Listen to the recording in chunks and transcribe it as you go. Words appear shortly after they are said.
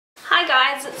Hi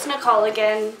guys, it's Nicole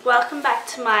again. Welcome back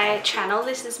to my channel.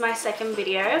 This is my second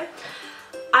video.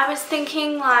 I was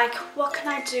thinking like, what can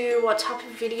I do? What type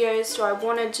of videos do I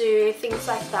want to do? Things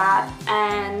like that.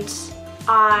 And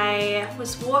I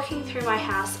was walking through my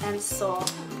house and saw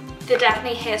the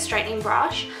Dafni Hair straightening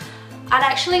brush. I'd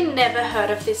actually never heard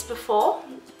of this before.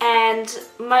 And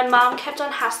my mum kept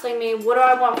on hassling me, what do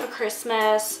I want for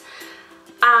Christmas?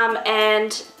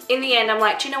 And in the end, I'm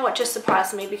like, do you know what, just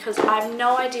surprise me because I have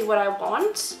no idea what I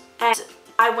want. And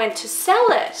I went to sell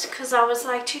it because I was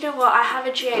like, do you know what, I have a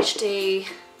GHD.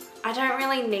 I don't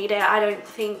really need it. I don't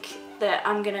think that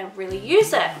I'm gonna really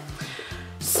use it.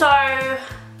 So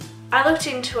I looked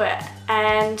into it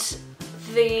and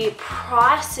the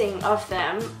pricing of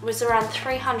them was around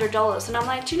 $300. And I'm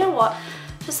like, do you know what,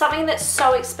 for something that's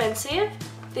so expensive,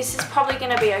 this is probably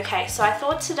going to be okay. So I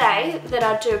thought today that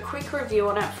I'd do a quick review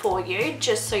on it for you,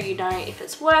 just so you know if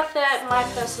it's worth it, my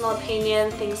personal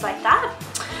opinion, things like that.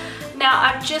 Now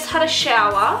I've just had a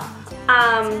shower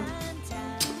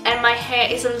and my hair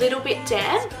is a little bit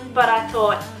damp, but I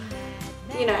thought,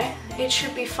 you know, it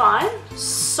should be fine.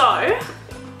 So I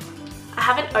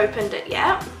haven't opened it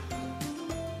yet.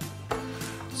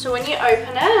 So when you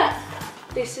open it,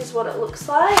 this is what it looks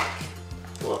like.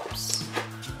 Whoops.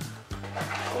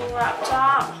 All wrapped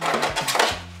up.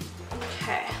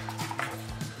 Okay.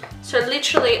 So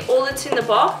literally all that's in the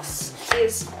box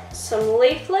is some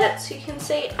leaflets, you can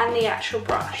see, and the actual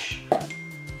brush.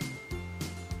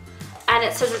 And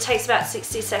it says it takes about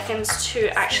 60 seconds to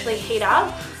actually heat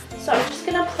up. So I'm just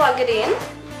gonna plug it in.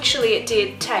 Actually, it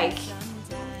did take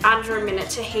under a minute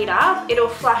to heat up. It'll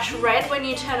flash red when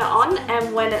you turn it on,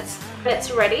 and when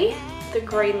it's ready, the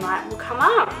green light will come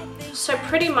up. So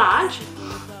pretty much,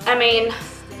 I mean,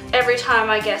 every time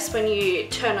I guess when you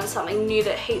turn on something new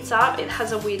that heats up, it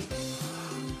has a weird,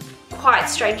 quite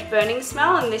strange burning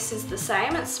smell, and this is the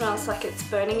same. It smells like it's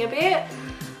burning a bit.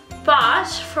 But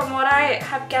from what I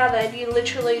have gathered, you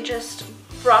literally just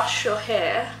brush your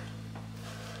hair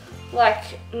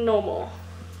like normal.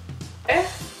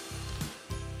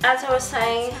 As I was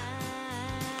saying,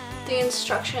 the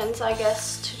instructions, I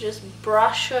guess, to just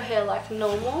brush your hair like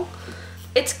normal.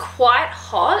 It's quite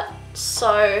hot,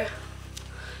 so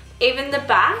even the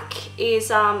back is,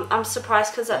 I'm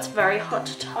surprised because that's very hot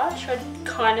to touch. I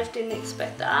kind of didn't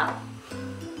expect that.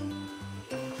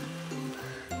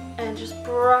 And just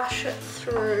brush it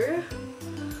through.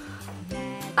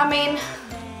 I mean,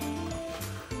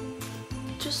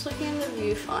 just looking in the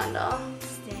viewfinder,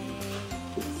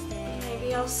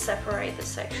 maybe I'll separate the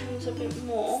sections a bit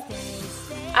more.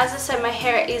 As I said, my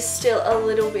hair is still a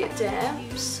little bit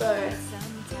damp, so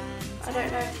I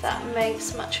don't know if that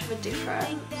makes much of a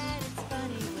difference.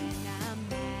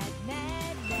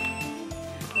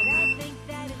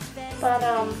 But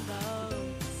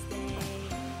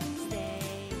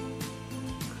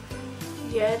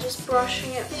yeah, just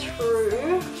brushing it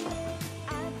through.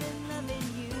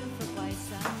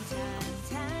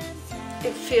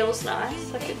 It feels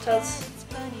nice, like it does.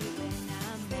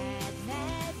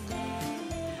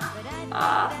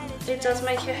 It does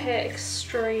make your hair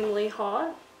extremely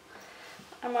hot.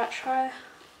 I might try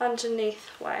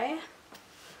underneath way.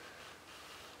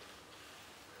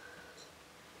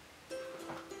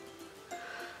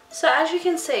 So as you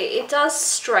can see, it does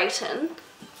straighten.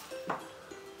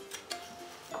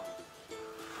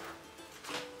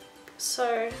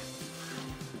 So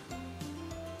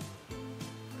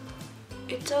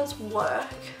it does work.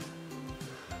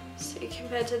 See,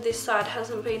 compared to this side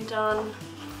hasn't been done,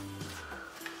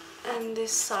 and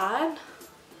this side.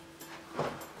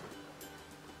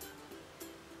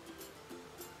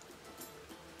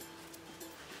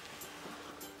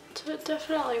 So it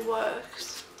definitely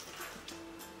works.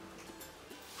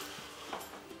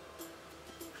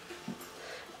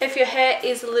 If your hair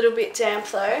is a little bit damp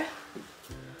though,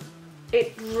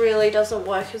 it really doesn't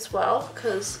work as well,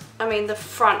 because I mean the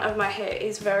front of my hair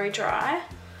is very dry,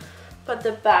 but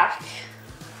the back,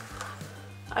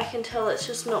 I can tell it's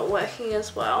just not working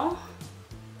as well.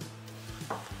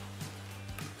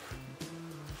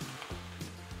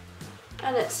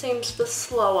 And it seems the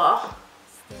slower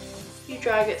you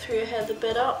drag it through your hair, the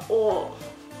better, or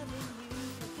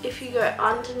if you go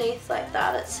underneath like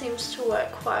that, it seems to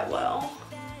work quite well.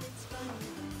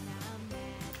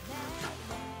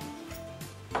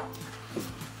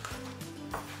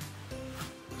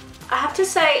 I have to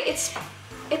say, it's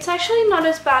actually not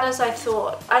as bad as I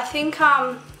thought. I think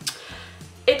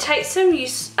it takes some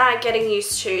getting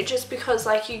used to, just because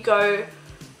like you go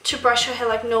to brush your hair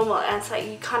like normal and it's like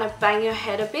you kind of bang your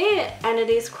head a bit, and it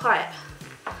is quite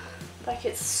like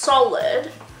it's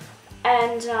solid,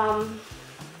 and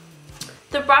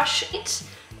the brush,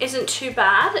 isn't too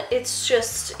bad. It's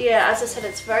just, yeah, as I said,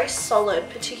 it's very solid,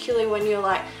 particularly when you're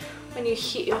like, when you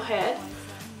hit your head.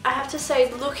 I have to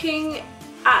say, looking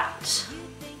at,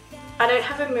 I don't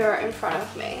have a mirror in front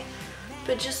of me,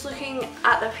 but just looking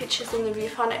at the pictures in the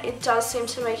viewfinder, it does seem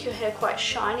to make your hair quite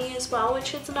shiny as well,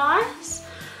 which is nice.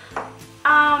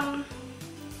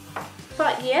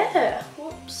 But yeah,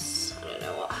 whoops, I don't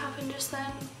know what happened just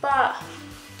then, but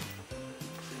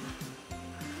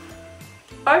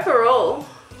overall,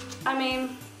 I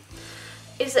mean,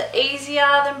 is it easier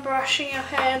than brushing your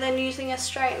hair than using a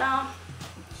straightener?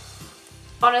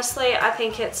 Honestly, I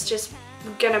think it's just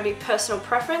gonna be personal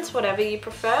preference, whatever you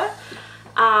prefer.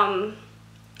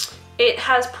 It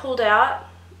has pulled out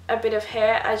a bit of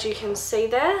hair, as you can see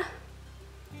there.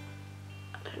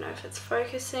 I don't know if it's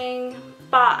focusing,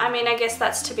 but I mean, I guess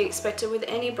that's to be expected with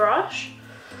any brush.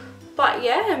 But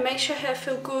yeah, it makes your hair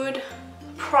feel good.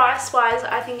 Price wise,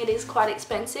 I think it is quite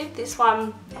expensive. This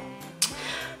one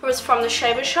was from the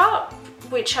Shaver Shop,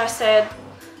 which I said,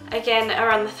 again,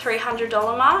 around the $300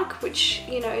 mark, which,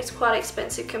 you know, is quite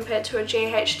expensive compared to a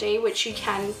GHD, which you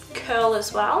can curl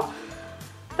as well.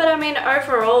 But I mean,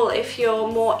 overall, if you're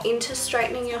more into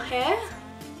straightening your hair,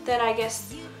 then I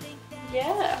guess,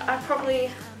 yeah,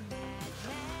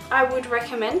 I would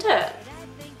recommend it.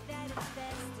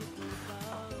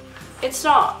 It's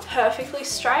not perfectly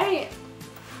straight,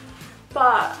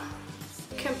 but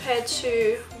compared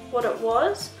to what it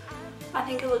was, I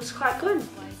think it looks quite good.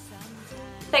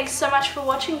 Thanks so much for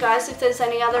watching, guys. If there's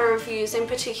any other reviews in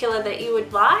particular that you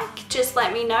would like, just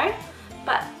let me know.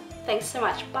 But thanks so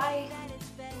much. Bye.